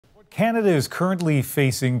Canada is currently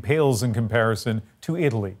facing pales in comparison to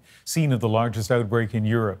Italy, scene of the largest outbreak in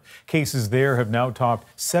Europe. Cases there have now topped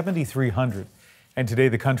 7,300. And today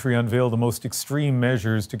the country unveiled the most extreme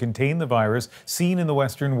measures to contain the virus seen in the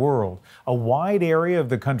Western world. A wide area of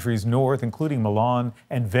the country's north, including Milan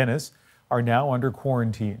and Venice, are now under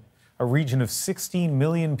quarantine. A region of 16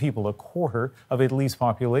 million people, a quarter of Italy's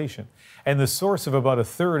population, and the source of about a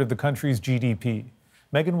third of the country's GDP.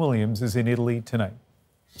 Megan Williams is in Italy tonight.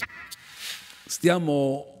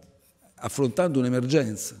 Stiamo affrontando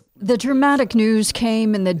un'emergenza. The dramatic news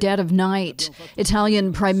came in the dead of night.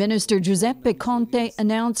 Italian Prime Minister Giuseppe Conte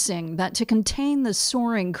announcing that to contain the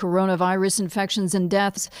soaring coronavirus infections and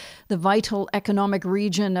deaths, the vital economic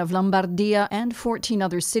region of Lombardia and 14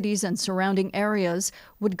 other cities and surrounding areas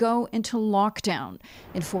would go into lockdown,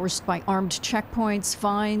 enforced by armed checkpoints,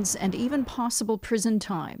 fines, and even possible prison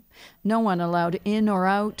time. No one allowed in or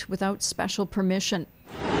out without special permission.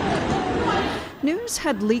 News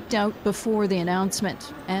had leaked out before the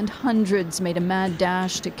announcement, and hundreds made a mad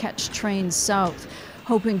dash to catch trains south,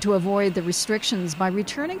 hoping to avoid the restrictions by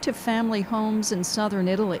returning to family homes in southern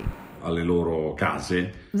Italy. Alle loro case.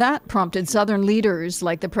 That prompted southern leaders,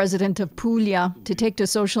 like the president of Puglia, to take to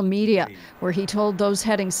social media, where he told those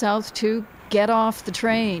heading south to get off the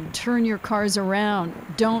train, turn your cars around,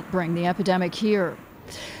 don't bring the epidemic here.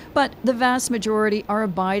 But the vast majority are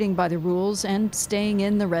abiding by the rules and staying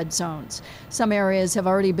in the red zones. Some areas have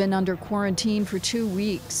already been under quarantine for 2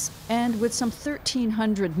 weeks. And with some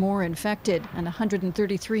 1,300 more infected and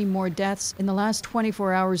 133 more deaths in the last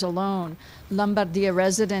 24 hours alone, Lombardia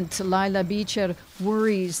resident Laila Bicher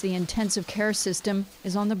worries the intensive care system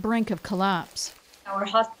is on the brink of collapse. Our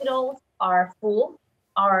hospitals are full.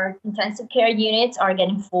 Our intensive care units are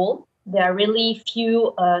getting full. There are really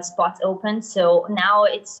few spots open, so now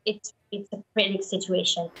it's a critical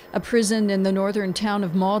situation. A prison in the northern town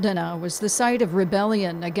of Modena was the site of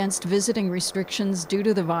rebellion against visiting restrictions due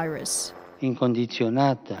to the virus.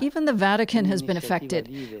 Even the Vatican has been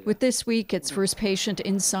affected, with this week its first patient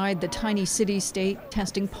inside the tiny city-state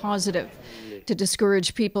testing positive. To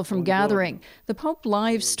discourage people from gathering, the Pope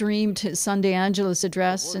live-streamed his Sunday Angelus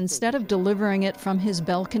address instead of delivering it from his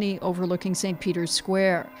balcony overlooking St. Peter's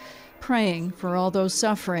Square, praying for all those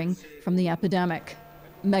suffering from the epidemic.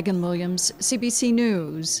 Megan Williams, CBC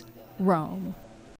News, Rome.